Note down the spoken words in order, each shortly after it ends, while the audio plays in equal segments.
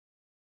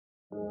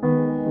Hello,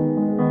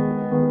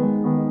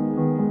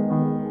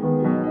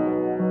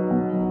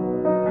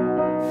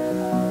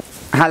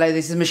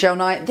 this is Michelle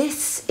Knight.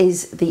 This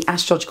is the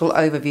astrological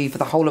overview for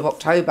the whole of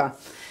October.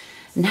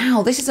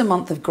 Now, this is a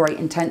month of great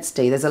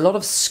intensity. There's a lot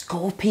of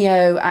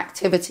Scorpio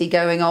activity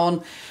going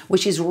on,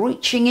 which is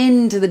reaching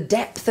into the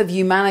depth of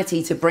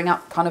humanity to bring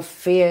up kind of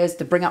fears,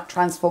 to bring up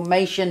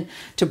transformation,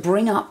 to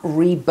bring up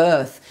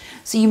rebirth.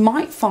 So you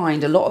might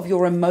find a lot of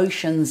your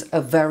emotions are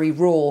very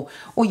raw,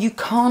 or you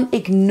can't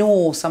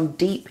ignore some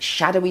deep,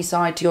 shadowy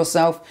side to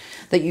yourself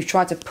that you've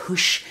tried to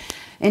push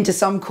into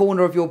some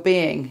corner of your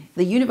being.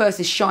 The universe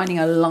is shining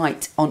a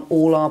light on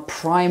all our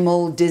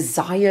primal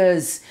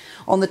desires.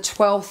 On the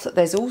 12th,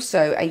 there's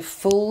also a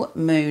full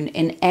moon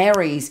in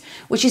Aries,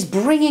 which is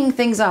bringing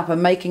things up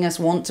and making us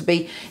want to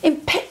be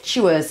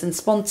impetuous and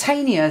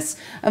spontaneous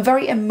and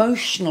very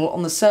emotional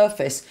on the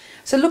surface.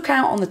 So look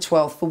out on the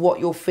 12th for what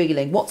you're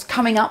feeling, what's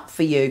coming up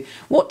for you,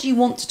 what do you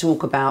want to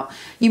talk about?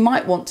 You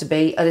might want to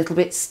be a little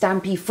bit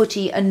stampy,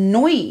 footy,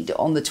 annoyed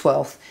on the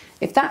 12th.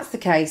 If that's the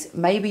case,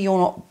 maybe you're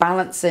not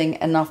balancing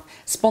enough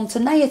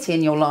spontaneity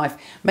in your life.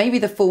 Maybe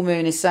the full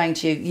moon is saying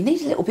to you, you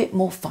need a little bit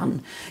more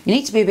fun. You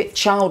need to be a bit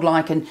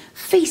childlike and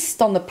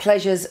feast on the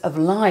pleasures of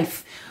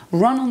life.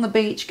 Run on the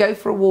beach, go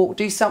for a walk,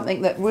 do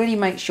something that really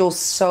makes your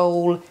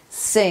soul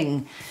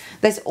sing.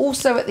 There's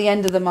also at the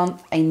end of the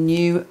month a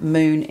new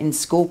moon in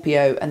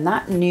Scorpio, and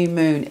that new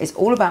moon is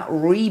all about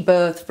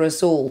rebirth for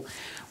us all.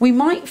 We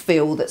might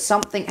feel that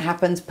something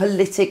happens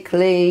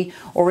politically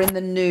or in the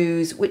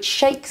news which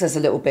shakes us a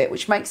little bit,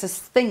 which makes us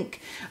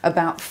think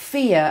about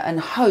fear and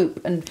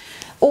hope, and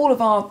all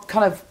of our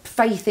kind of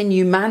faith in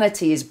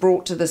humanity is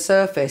brought to the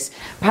surface.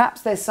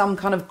 Perhaps there's some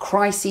kind of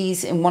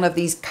crises in one of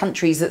these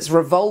countries that's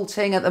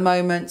revolting at the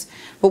moment,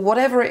 but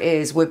whatever it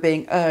is, we're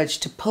being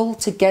urged to pull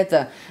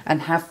together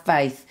and have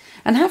faith.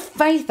 And have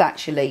faith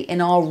actually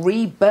in our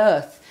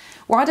rebirth.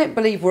 Well, I don't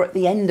believe we're at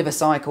the end of a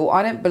cycle.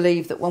 I don't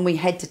believe that when we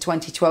head to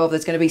 2012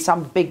 there's going to be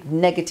some big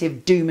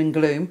negative doom and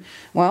gloom.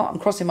 Well, I'm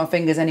crossing my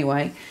fingers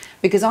anyway,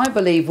 because I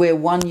believe we're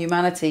one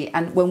humanity,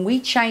 and when we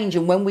change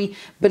and when we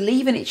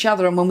believe in each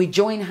other and when we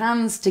join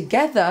hands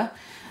together,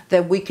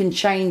 then we can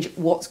change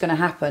what's going to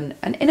happen.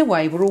 And in a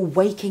way, we're all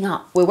waking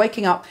up. We're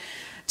waking up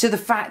to the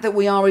fact that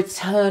we are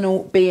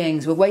eternal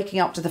beings. We're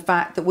waking up to the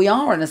fact that we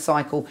are in a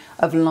cycle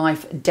of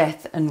life,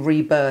 death and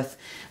rebirth.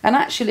 And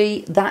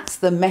actually, that's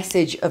the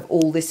message of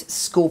all this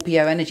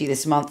Scorpio energy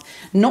this month.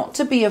 Not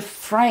to be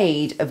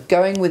afraid of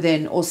going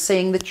within or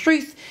seeing the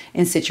truth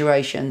in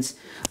situations.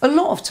 A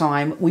lot of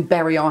time we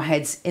bury our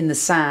heads in the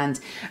sand,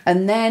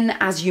 and then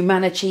as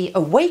humanity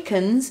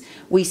awakens,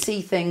 we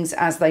see things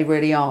as they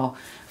really are.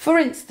 For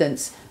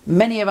instance,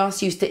 many of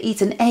us used to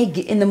eat an egg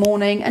in the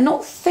morning and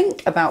not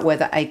think about where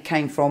that egg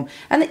came from,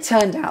 and it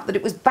turned out that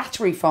it was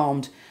battery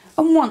farmed.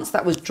 And once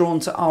that was drawn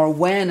to our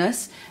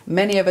awareness,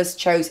 many of us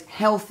chose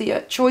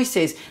healthier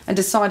choices and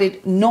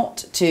decided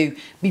not to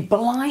be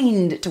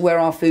blind to where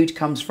our food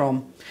comes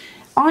from.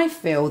 I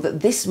feel that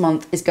this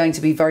month is going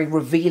to be very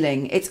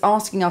revealing. It's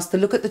asking us to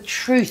look at the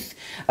truth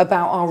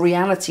about our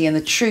reality and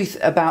the truth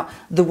about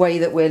the way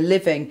that we're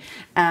living.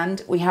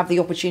 And we have the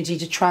opportunity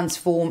to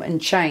transform and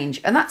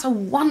change. And that's a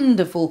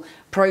wonderful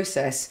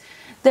process.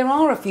 There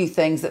are a few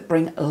things that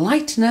bring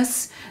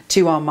lightness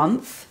to our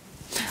month.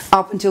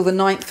 Up until the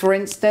 9th, for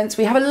instance,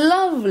 we have a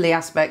lovely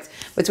aspect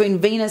between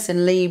Venus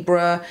and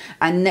Libra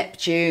and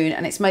Neptune,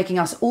 and it's making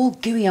us all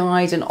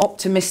gooey-eyed and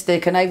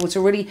optimistic and able to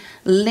really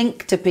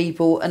link to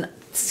people and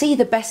see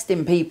the best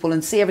in people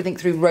and see everything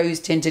through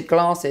rose-tinted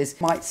glasses.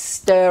 Might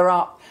stir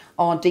up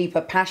our deeper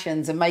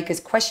passions and make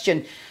us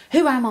question,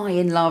 who am I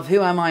in love?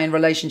 Who am I in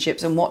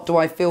relationships? And what do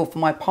I feel for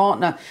my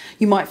partner?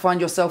 You might find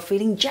yourself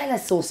feeling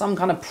jealous or some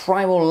kind of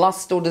primal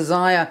lust or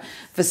desire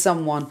for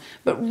someone.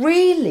 But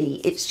really,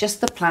 it's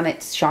just the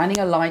planets shining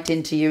a light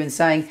into you and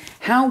saying,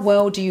 how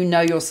well do you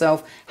know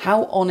yourself?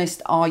 How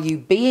honest are you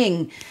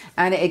being?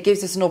 And it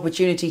gives us an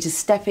opportunity to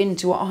step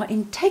into our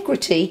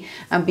integrity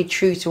and be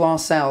true to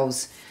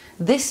ourselves.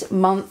 This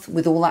month,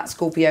 with all that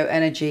Scorpio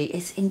energy,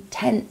 is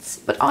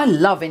intense, but I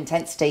love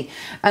intensity,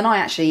 and I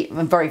actually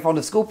am very fond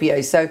of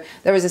Scorpio, so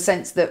there is a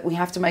sense that we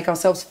have to make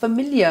ourselves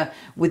familiar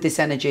with this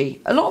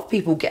energy. A lot of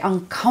people get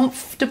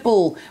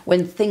uncomfortable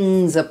when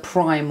things are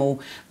primal,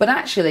 but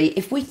actually,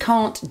 if we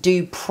can't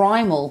do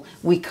primal,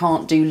 we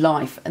can't do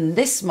life. And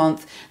this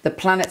month, the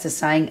planets are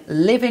saying,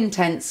 live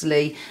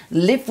intensely,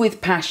 live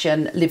with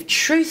passion, live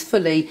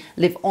truthfully,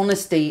 live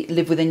honesty,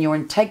 live within your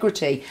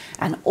integrity,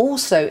 and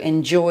also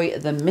enjoy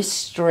the mystery,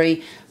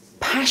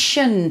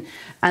 passion,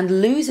 and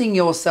losing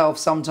yourself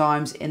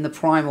sometimes in the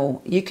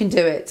primal. You can do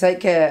it. Take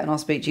care, and I'll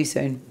speak to you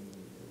soon.